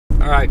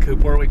right,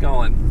 Coop, where are we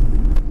going?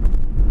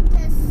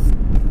 To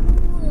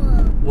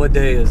school. What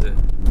day is it?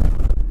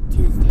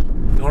 Tuesday.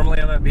 Normally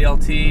I'm at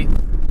BLT,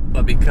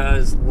 but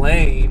because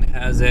Lane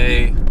has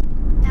a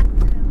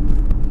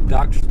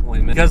doctor's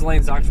appointment,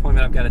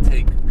 I've got to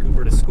take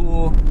Cooper to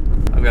school.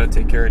 I've got to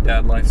take care of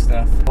dad life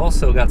stuff. I've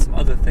also got some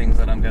other things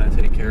that I'm going to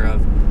take care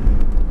of.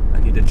 I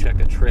need to check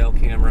a trail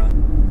camera.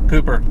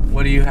 Cooper,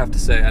 what do you have to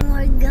say?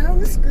 I go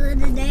to school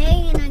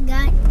today and I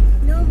got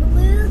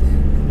normally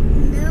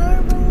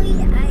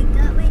I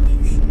got my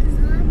new shoes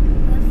on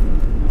with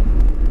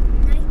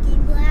Nike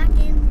black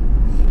and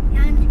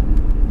Nike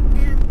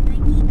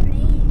gray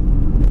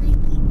and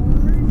Nike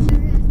orange.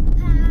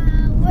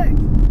 Power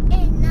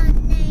in the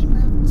name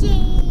of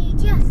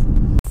Jesus.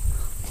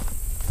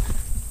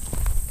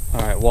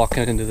 Alright,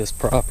 walking into this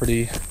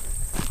property.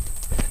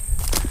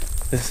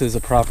 This is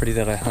a property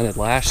that I hunted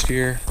last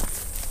year.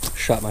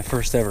 Shot my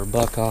first ever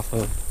buck off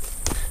of.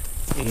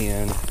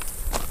 And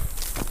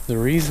the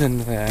reason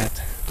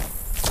that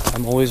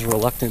I'm always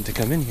reluctant to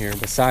come in here,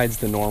 besides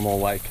the normal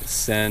like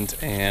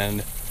scent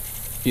and,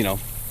 you know,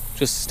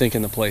 just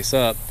stinking the place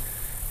up,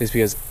 is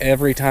because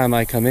every time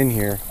I come in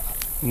here,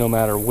 no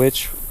matter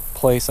which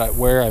place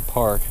where I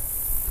park,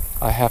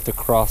 I have to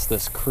cross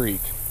this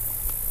creek.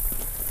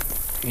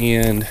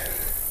 And,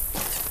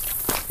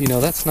 you know,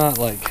 that's not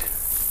like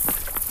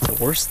the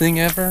worst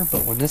thing ever,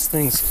 but when this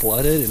thing's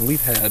flooded, and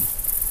we've had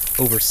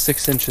over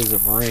 6 inches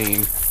of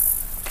rain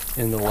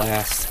in the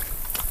last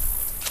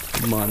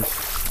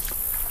month,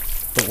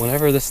 but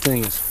whenever this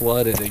thing is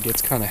flooded, it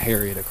gets kind of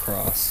hairy to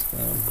cross.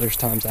 There's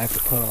times I have to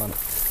put on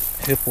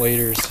hip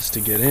waders just to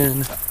get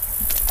in.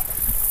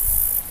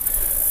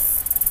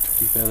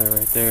 Turkey feather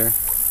right there.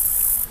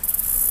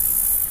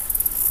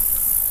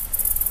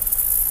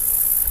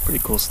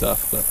 Pretty cool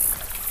stuff, but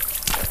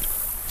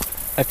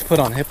I have to put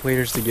on hip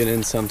waders to get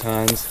in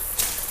sometimes,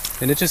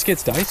 and it just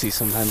gets dicey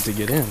sometimes to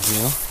get in, you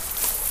know.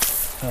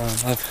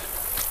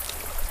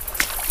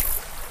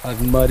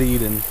 I've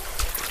muddied and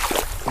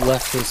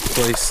left this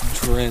place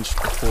drenched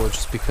before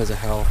just because of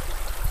how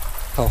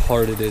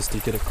hard it is to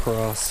get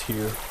across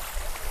here.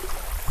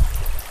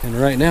 And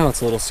right now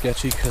it's a little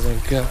sketchy because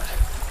I've got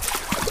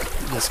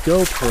this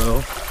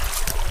GoPro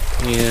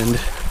and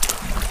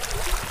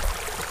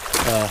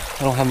I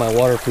don't have my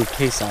waterproof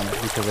case on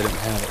it because I didn't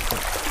have it.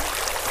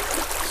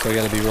 So I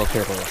got to be real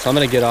careful. So I'm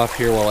going to get off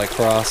here while I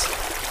cross,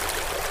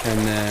 and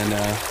then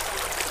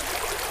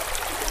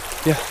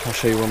yeah, I'll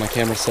show you where my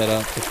camera's set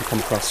up. If you come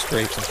across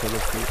scrapes, I'll show you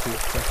too.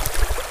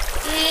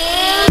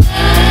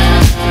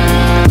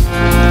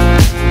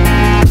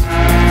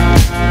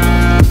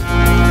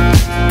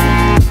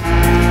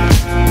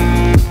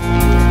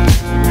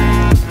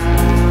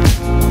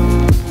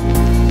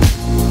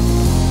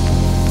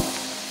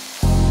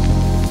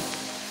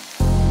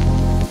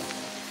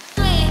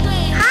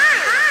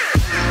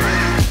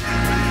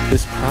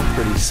 This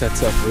property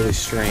sets up really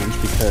strange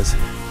because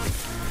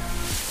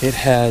it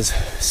has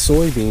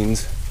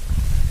soybeans.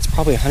 It's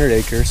probably 100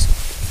 acres,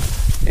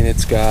 and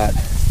it's got,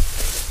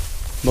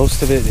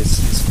 most of it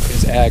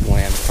is ag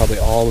land. Probably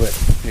all of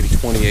it, maybe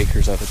 20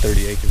 acres of it,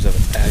 30 acres of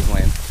it, ag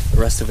land. The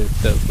rest of it,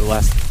 the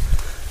last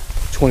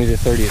 20 to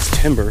 30 is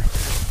timber,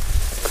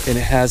 and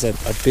it has a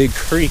big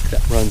creek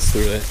that runs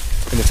through it.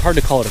 And it's hard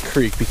to call it a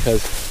creek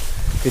because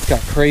it's got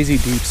crazy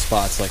deep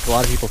spots. Like a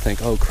lot of people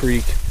think, oh,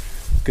 creek,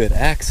 good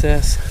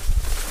access,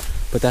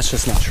 but that's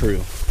just not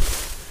true.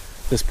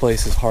 This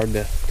place is hard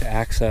to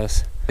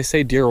access. They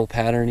say deer will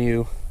pattern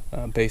you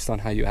based on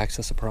how you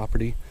access a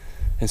property.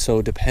 And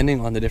so depending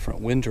on the different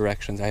wind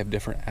directions, I have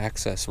different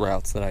access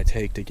routes that I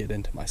take to get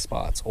into my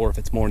spots, or if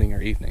it's morning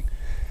or evening.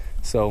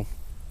 So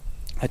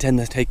I tend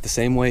to take the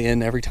same way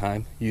in every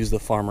time, use the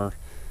farmer,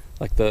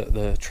 like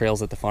the trails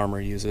that the farmer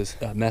uses.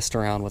 Messed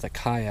around with a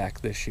kayak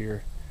this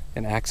year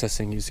and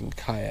accessing using a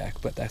kayak,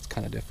 but that's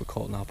kind of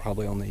difficult, and I'll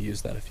probably only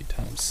use that a few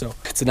times. So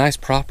it's a nice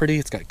property,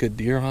 it's got good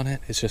deer on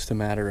it. It's just a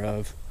matter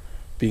of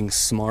being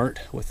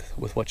smart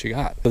with what you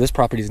got. So this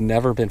property's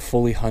never been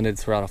fully hunted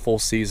throughout a full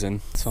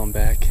season. So I'm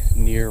back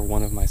near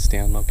one of my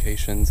stand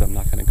locations. I'm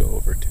not gonna go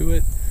over to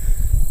it,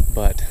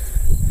 but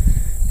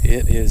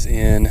it is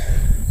in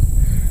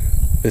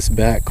this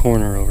back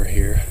corner over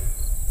here,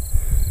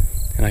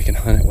 and I can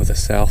hunt it with a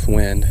south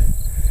wind,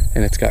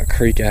 and it's got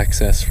creek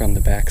access from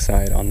the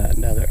backside on that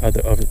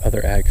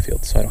other ag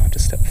field, so I don't have to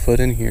step foot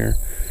in here.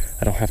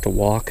 I don't have to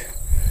walk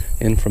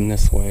in from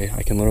this way.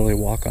 I can literally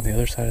walk on the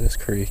other side of this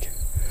creek,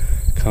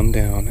 come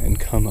down and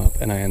come up,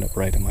 and I end up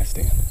right in my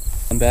stand.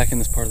 I'm back in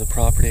this part of the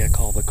property I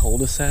call the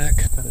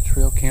cul-de-sac. Got a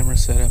trail camera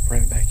set up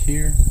right back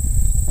here,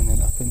 and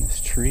then up in this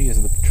tree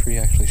is the tree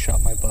I actually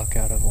shot my buck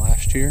out of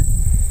last year.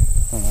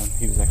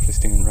 He was actually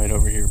standing right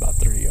over here about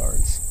 30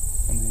 yards,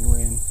 and then he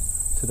ran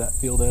to that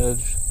field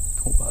edge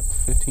about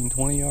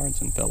 15-20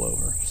 yards and fell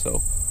over.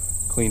 So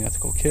clean,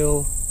 ethical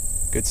kill,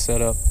 good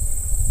setup.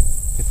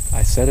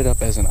 I set it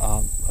up as an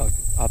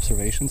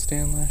observation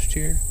stand last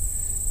year,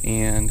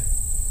 and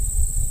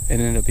it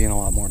ended up being a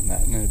lot more than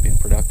that. It ended up being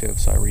productive,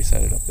 so I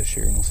reset it up this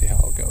year and we'll see how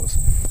it goes.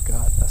 I've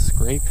got a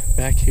scrape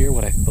back here,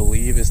 what I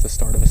believe is the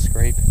start of a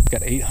scrape. I've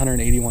got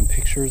 881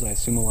 pictures. I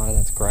assume a lot of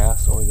that's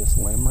grass or this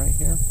limb right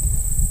here,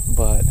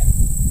 but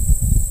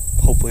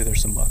hopefully there's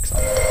some bucks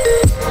on it.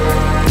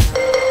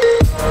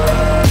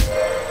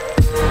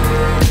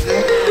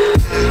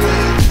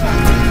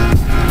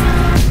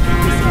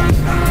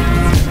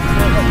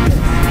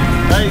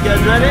 Are you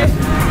guys ready?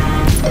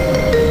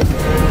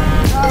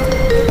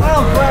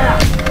 Oh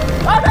crap!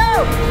 Oh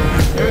no!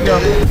 Here we go.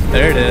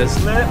 There it is.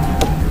 Slip.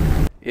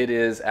 It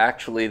is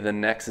actually the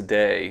next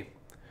day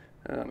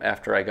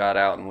after I got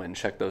out and went and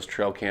checked those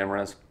trail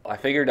cameras. I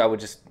figured I would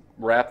just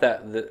wrap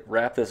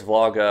this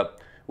vlog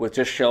up with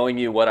just showing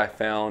you what I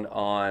found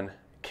on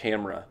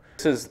camera.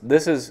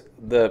 This is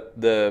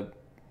the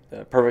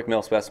perfect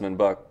male specimen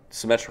buck,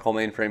 symmetrical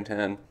mainframe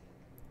 10.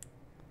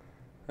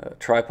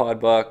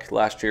 Tripod buck.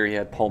 Last year he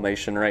had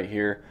palmation right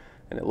here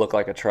and it looked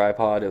like a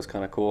tripod. It was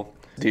kind of cool.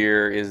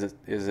 Deer is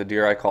a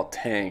deer I call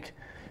Tank,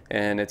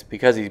 and it's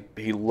because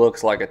he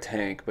looks like a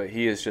tank, but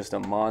he is just a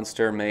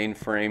monster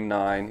mainframe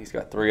 9. He's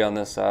got 3 on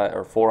this side,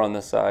 or 4 on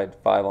this side,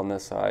 5 on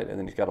this side, and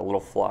then he's got a little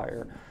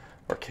flyer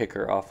or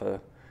kicker off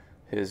of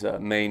his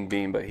main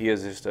beam. But he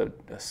is just a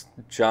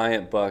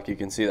giant buck. You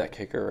can see that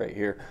kicker right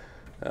here,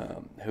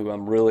 who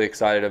I'm really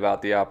excited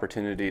about the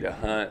opportunity to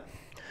hunt.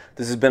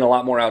 This has been a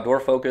lot more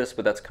outdoor focused,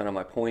 but that's kind of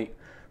my point,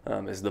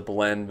 is the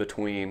blend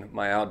between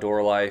my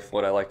outdoor life,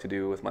 what I like to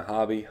do with my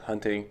hobby,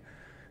 hunting,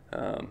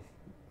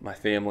 my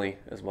family,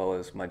 as well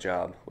as my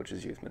job, which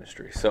is youth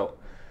ministry. So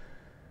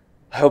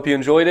I hope you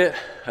enjoyed it.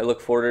 I look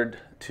forward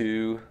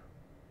to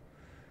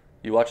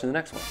you watching the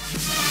next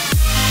one.